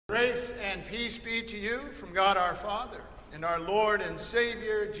Grace and peace be to you from God our Father and our Lord and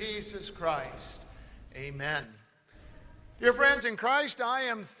Savior, Jesus Christ. Amen. Dear friends in Christ, I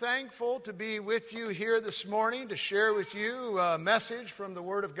am thankful to be with you here this morning to share with you a message from the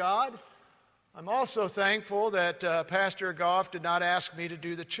Word of God. I'm also thankful that Pastor Goff did not ask me to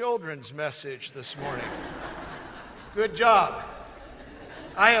do the children's message this morning. Good job.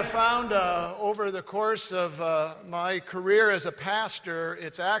 I have found over the course of my career as a pastor,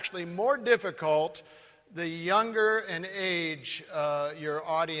 it's actually more difficult the younger in age your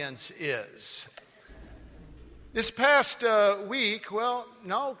audience is. This past week, well,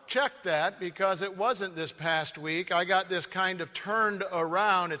 no, check that, because it wasn't this past week. I got this kind of turned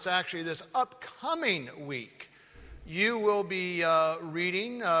around. It's actually this upcoming week. You will be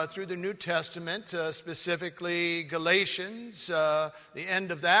reading through the New Testament, specifically Galatians, the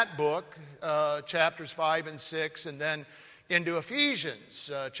end of that book, chapters 5 and 6, and then into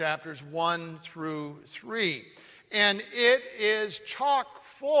Ephesians, chapters 1 through 3. And it is chock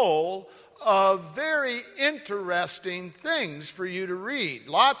full of very interesting things for you to read.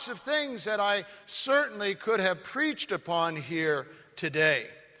 Lots of things that I certainly could have preached upon here today.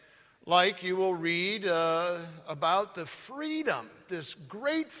 Like you will read about the freedom, this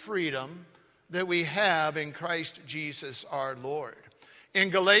great freedom that we have in Christ Jesus our Lord. In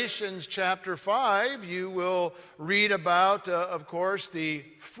Galatians chapter 5, you will read about, of course, the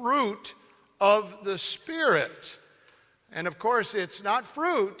fruit of the Spirit. And of course, it's not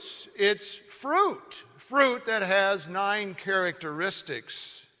fruits, it's fruit. Fruit that has 9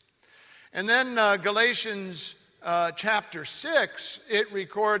 characteristics. And then Galatians chapter 6, it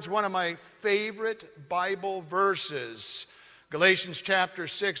records one of my favorite Bible verses. Galatians chapter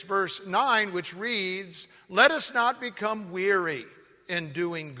 6, verse 9, which reads, "Let us not become weary in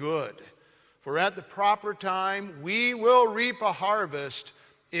doing good, for at the proper time we will reap a harvest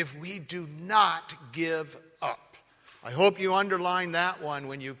if we do not give up." I hope you underline that one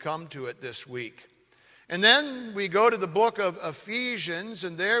when you come to it this week. And then we go to the book of Ephesians,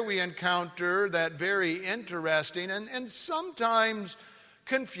 and there we encounter that very interesting and sometimes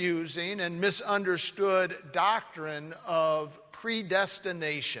confusing and misunderstood doctrine of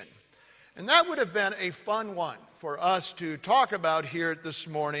predestination. And that would have been a fun one for us to talk about here this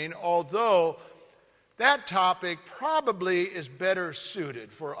morning, although that topic probably is better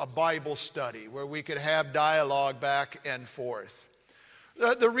suited for a Bible study where we could have dialogue back and forth.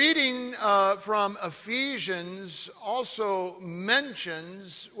 The reading from Ephesians also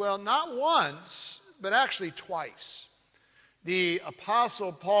mentions, well, not once, but actually twice, the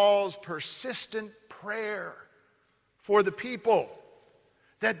Apostle Paul's persistent prayer for the people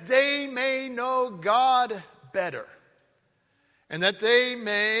that they may know God better and that they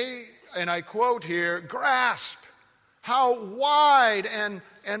may, and I quote here, grasp how wide and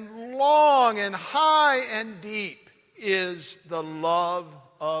long and high and deep is the love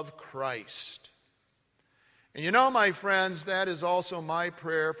of Christ. And you know, my friends, that is also my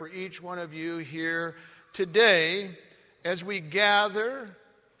prayer for each one of you here today as we gather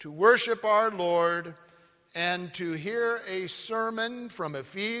to worship our Lord and to hear a sermon from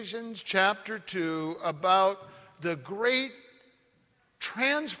Ephesians chapter 2 about the great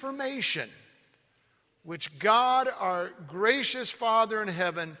transformation which God, our gracious Father in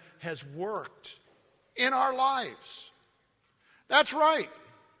heaven, has worked in our lives. That's right.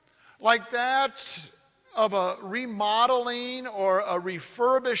 Like that of a remodeling or a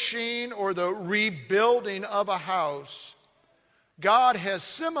refurbishing or the rebuilding of a house, God has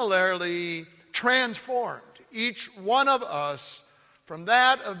similarly transformed each one of us from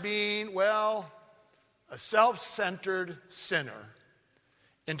that of being, well, a self-centered sinner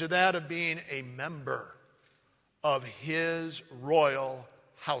into that of being a member of His royal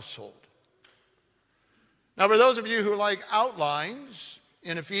household. Now, for those of you who like outlines,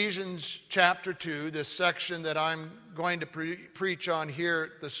 in Ephesians chapter 2, this section that I'm going to preach on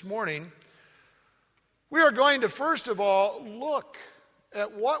here this morning, we are going to first of all look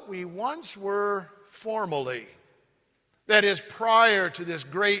at what we once were formally. That is, prior to this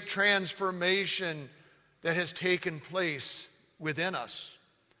great transformation that has taken place within us.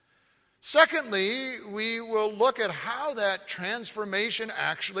 Secondly, we will look at how that transformation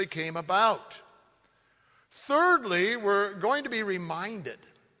actually came about. Thirdly, we're going to be reminded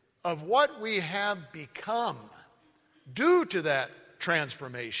of what we have become due to that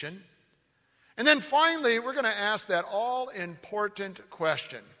transformation. And then finally, we're going to ask that all-important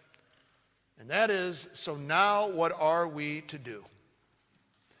question. And that is, so now what are we to do?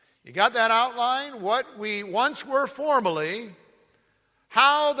 You got that outline? What we once were formally,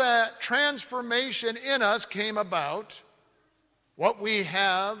 how that transformation in us came about, what we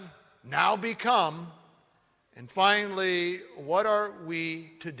have now become, and finally, what are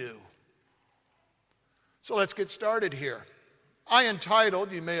we to do? So let's get started here. I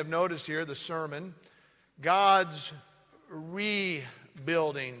entitled, you may have noticed here, the sermon, God's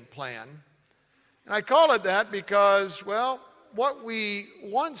Rebuilding Plan. And I call it that because, well, what we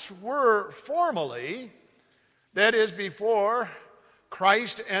once were formally, that is before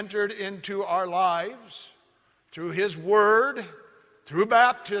Christ entered into our lives through His Word, through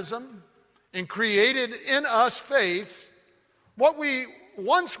baptism, and created in us faith, what we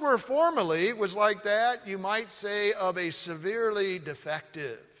once were formally was like that, you might say, of a severely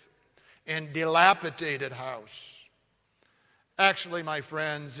defective and dilapidated house. Actually, my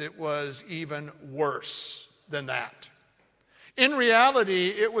friends, it was even worse than that. In reality,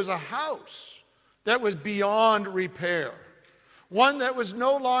 it was a house that was beyond repair, one that was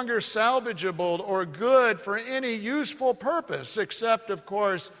no longer salvageable or good for any useful purpose, except, of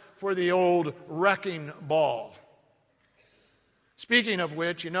course, for the old wrecking ball. Speaking of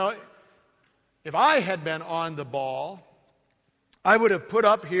which, if I had been on the ball, I would have put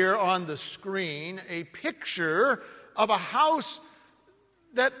up here on the screen a picture of a house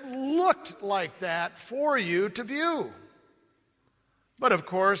that looked like that for you to view. But of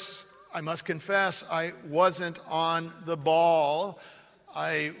course, I must confess, I wasn't on the ball.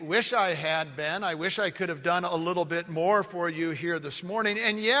 I wish I had been. I wish I could have done a little bit more for you here this morning.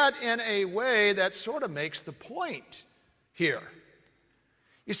 And yet, in a way, that sort of makes the point here.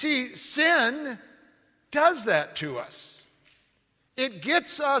 You see, sin does that to us. It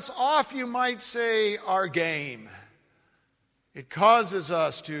gets us off, you might say, our game. It causes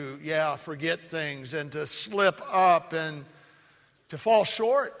us to, forget things and to slip up and to fall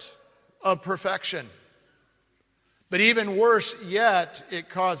short of perfection. But even worse yet, it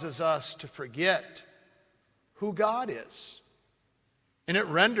causes us to forget who God is. And it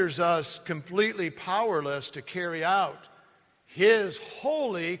renders us completely powerless to carry out His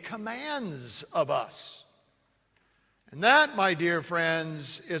holy commands of us. And that, my dear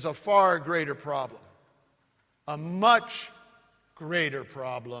friends, is a far greater problem. A much greater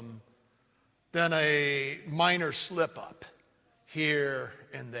problem than a minor slip-up here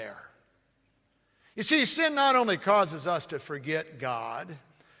and there. You see, sin not only causes us to forget God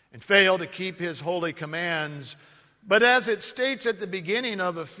and fail to keep His holy commands, but as it states at the beginning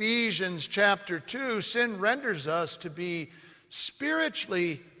of Ephesians chapter 2, sin renders us to be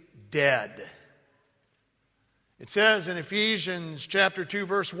spiritually dead. It says in Ephesians chapter 2,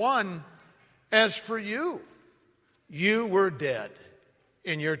 verse 1, "As for you, you were dead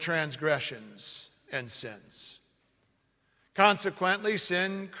in your transgressions and sins." Consequently,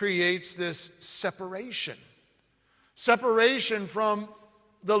 sin creates this separation from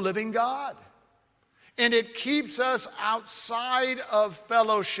the living God. And it keeps us outside of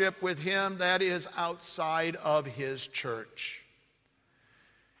fellowship with Him, that is, outside of His church.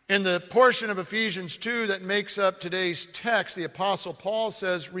 In the portion of Ephesians 2 that makes up today's text, the Apostle Paul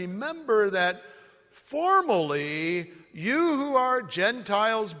says, "Remember that formerly you who are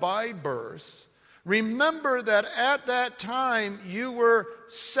Gentiles by birth, remember that at that time you were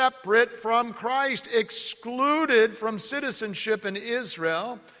separate from Christ, excluded from citizenship in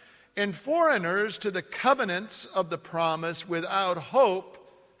Israel, and foreigners to the covenants of the promise, without hope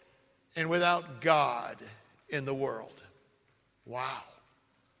and without God in the world." Wow.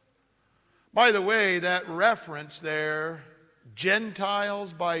 By the way, that reference there,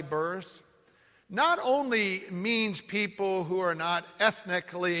 Gentiles by birth, not only means people who are not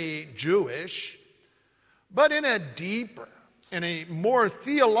ethnically Jewish, but in a deeper, in a more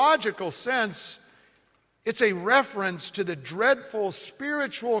theological sense, it's a reference to the dreadful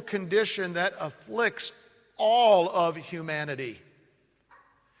spiritual condition that afflicts all of humanity.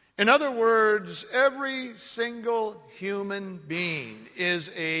 In other words, every single human being is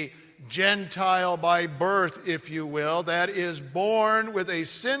a Gentile by birth, if you will, that is born with a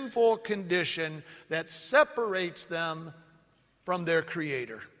sinful condition that separates them from their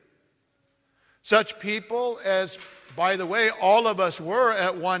Creator. Such people, as, by the way, all of us were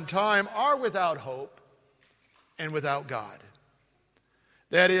at one time, are without hope and without God.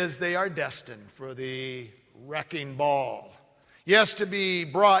 That is, they are destined for the wrecking ball. Yes, to be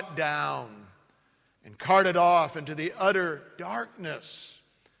brought down and carted off into the utter darkness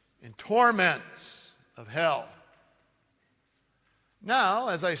and torments of hell. Now,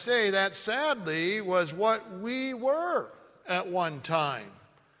 as I say, that sadly was what we were at one time.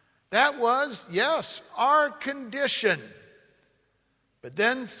 That was, yes, our condition. But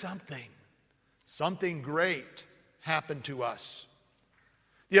then something great happened to us.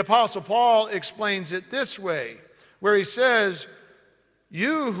 The Apostle Paul explains it this way, where he says,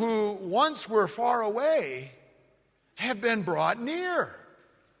 You who once were far away have been brought near.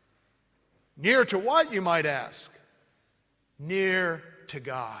 Near to what, you might ask? Near to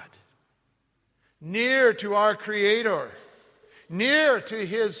God. Near to our Creator. Near to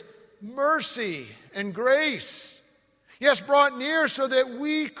His mercy and grace. Yes, brought near so that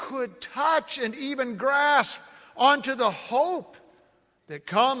we could touch and even grasp onto the hope that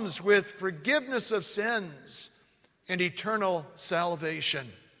comes with forgiveness of sins and eternal salvation.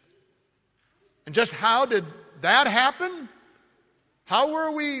 And just how did that happen? How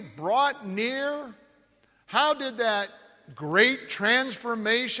were we brought near? How did that great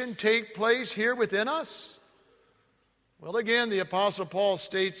transformation take place here within us? Well, again, the Apostle Paul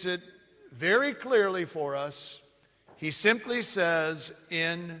states it very clearly for us. He simply says,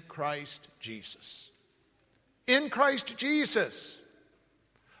 in Christ Jesus. In Christ Jesus.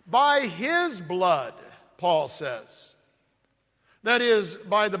 By His blood, Paul says. That is,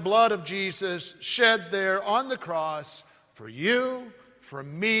 by the blood of Jesus shed there on the cross for you, for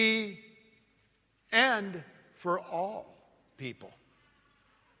me, and for all people.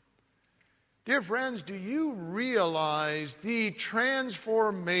 Dear friends, do you realize the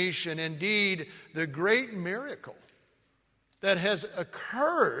transformation, indeed the great miracle that has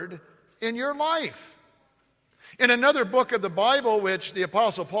occurred in your life? In another book of the Bible, which the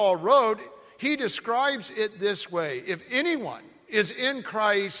Apostle Paul wrote, he describes it this way: if anyone is in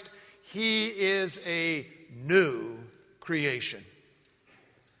Christ, he is a new creation.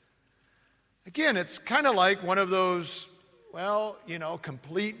 Again, it's kind of like one of those,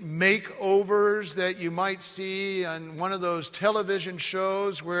 complete makeovers that you might see on one of those television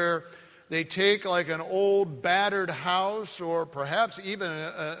shows where they take like an old battered house or perhaps even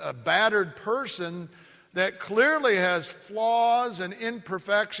a battered person that clearly has flaws and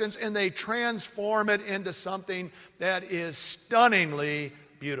imperfections, and they transform it into something that is stunningly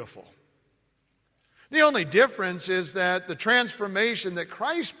beautiful. The only difference is that the transformation that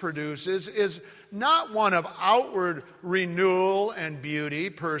Christ produces is not one of outward renewal and beauty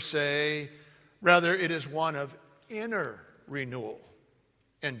per se. Rather, it is one of inner renewal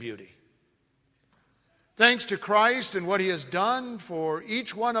and beauty. Thanks to Christ and what He has done for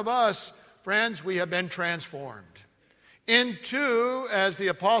each one of us, friends, we have been transformed into, as the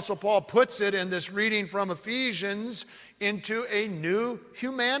Apostle Paul puts it in this reading from Ephesians, into a new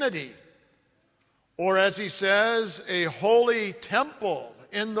humanity. Or as he says, a holy temple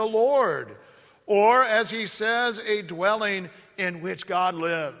in the Lord. Or as he says, a dwelling in which God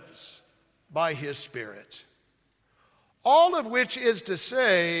lives by His Spirit. All of which is to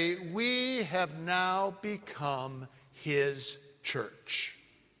say, we have now become His church.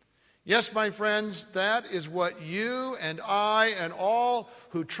 Yes, my friends, that is what you and I and all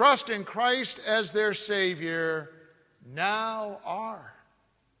who trust in Christ as their Savior now are.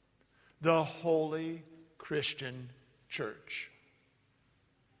 The holy Christian church.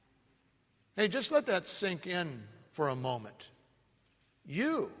 Hey, just let that sink in for a moment.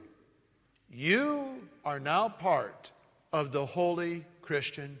 You are now part of the holy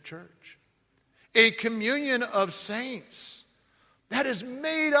Christian church. A communion of saints that is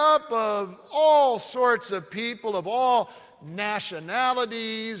made up of all sorts of people of all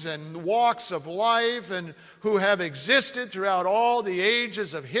nationalities and walks of life, and who have existed throughout all the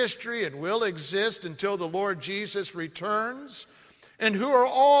ages of history and will exist until the Lord Jesus returns, and who are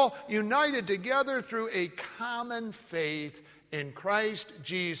all united together through a common faith in Christ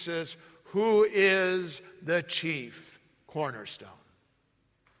Jesus, who is the chief cornerstone.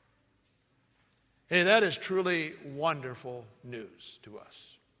 Hey, that is truly wonderful news to us.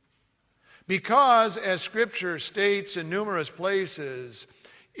 Because, as Scripture states in numerous places,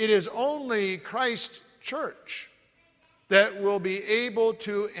 it is only Christ's church that will be able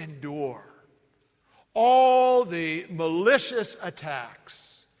to endure all the malicious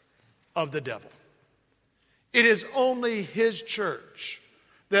attacks of the devil. It is only His church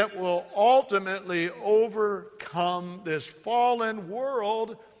that will ultimately overcome this fallen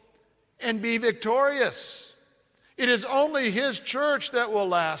world and be victorious. It is only His church that will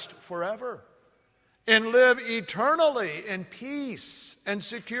last forever and live eternally in peace and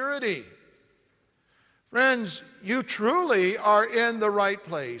security. Friends, you truly are in the right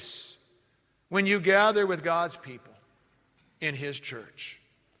place when you gather with God's people in His church.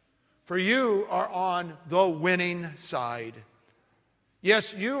 For you are on the winning side.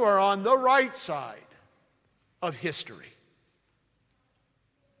 Yes, you are on the right side of history.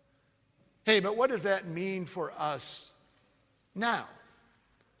 Hey, but what does that mean for us now?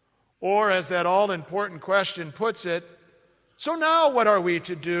 Or as that all-important question puts it, so now what are we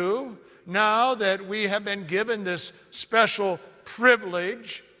to do now that we have been given this special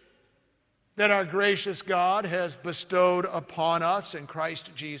privilege that our gracious God has bestowed upon us in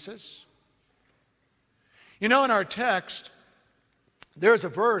Christ Jesus. You know, in our text, there's a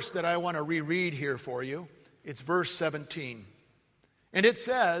verse that I want to reread here for you. It's verse 17. And it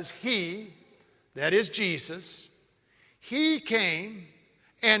says, He, that is Jesus, He came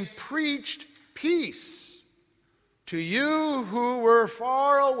and preached peace to you who were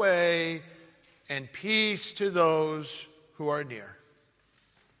far away and peace to those who are near.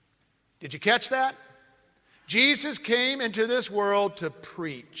 Did you catch that? Jesus came into this world to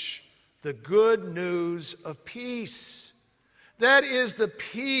preach the good news of peace. That is the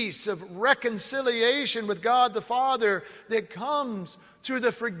peace of reconciliation with God the Father that comes through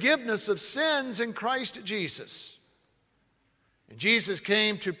the forgiveness of sins in Christ Jesus. And Jesus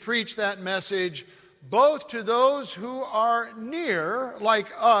came to preach that message both to those who are near,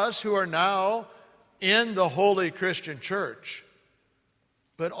 like us who are now in the Holy Christian Church,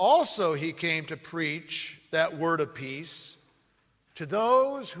 but also He came to preach that word of peace to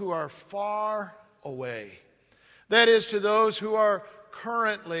those who are far away. That is, to those who are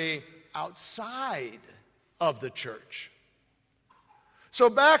currently outside of the church. So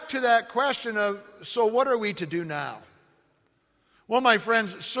back to that question of, so what are we to do now? Well, my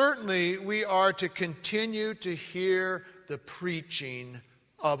friends, certainly we are to continue to hear the preaching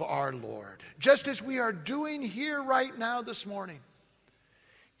of our Lord, just as we are doing here right now this morning.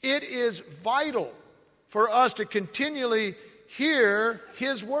 It is vital for us to continually hear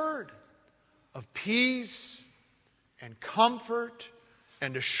His word of peace and comfort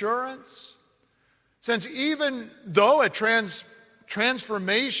and assurance. Since even though a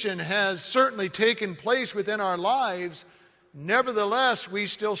transformation has certainly taken place within our lives, nevertheless, we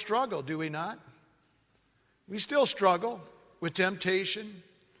still struggle, do we not? We still struggle with temptation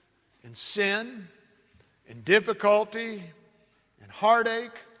and sin and difficulty and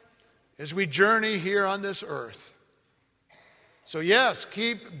heartache as we journey here on this earth. So yes,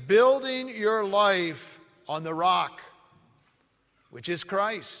 keep building your life on the rock, which is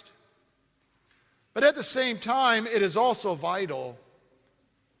Christ. But at the same time, it is also vital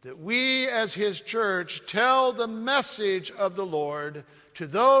that we as His church tell the message of the Lord to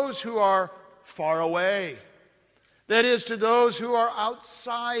those who are far away. That is, to those who are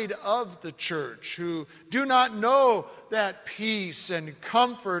outside of the church, who do not know that peace and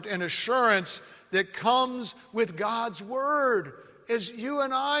comfort and assurance that comes with God's word, as you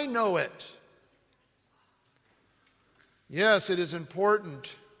and I know it. Yes, it is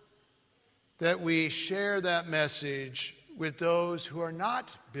important that we share that message with those who are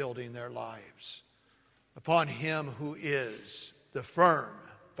not building their lives upon Him who is the firm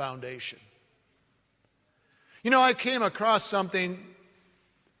foundation. You know, I came across something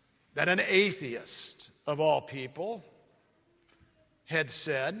that an atheist, of all people, had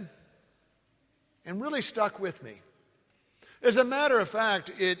said, and really stuck with me. As a matter of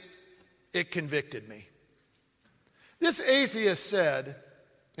fact, it convicted me. This atheist said,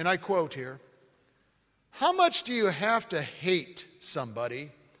 and I quote here, "How much do you have to hate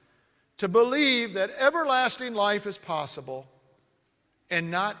somebody to believe that everlasting life is possible and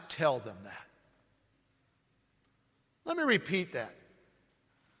not tell them that?" Let me repeat that.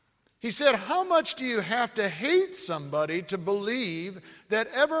 He said, how much do you have to hate somebody to believe that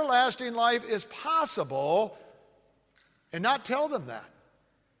everlasting life is possible and not tell them that?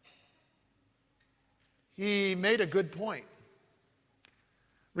 He made a good point.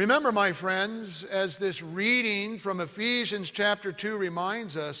 Remember, my friends, as this reading from Ephesians chapter 2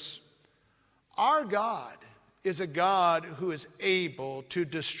 reminds us, our God is a God who is able to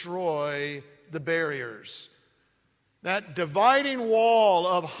destroy the barriers, that dividing wall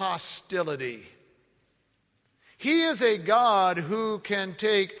of hostility. He is a God who can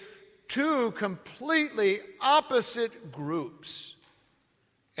take two completely opposite groups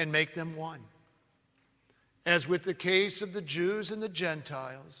and make them one. As with the case of the Jews and the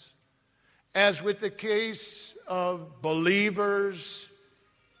Gentiles, as with the case of believers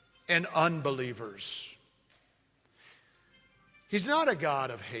and unbelievers. He's not a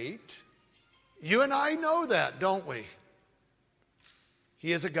God of hate. You and I know that, don't we?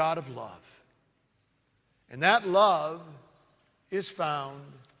 He is a God of love. And that love is found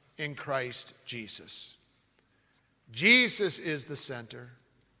in Christ Jesus. Jesus is the center.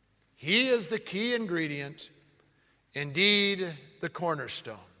 He is the key ingredient, indeed the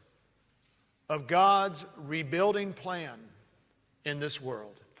cornerstone of God's rebuilding plan in this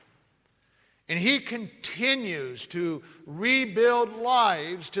world. And He continues to rebuild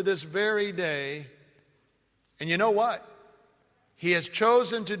lives to this very day. And you know what? He has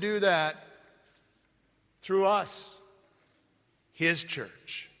chosen to do that through us, His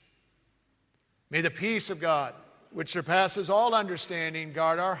church. May the peace of God, which surpasses all understanding,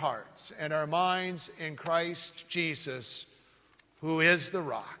 guard our hearts and our minds in Christ Jesus, who is the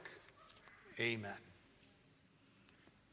rock. Amen.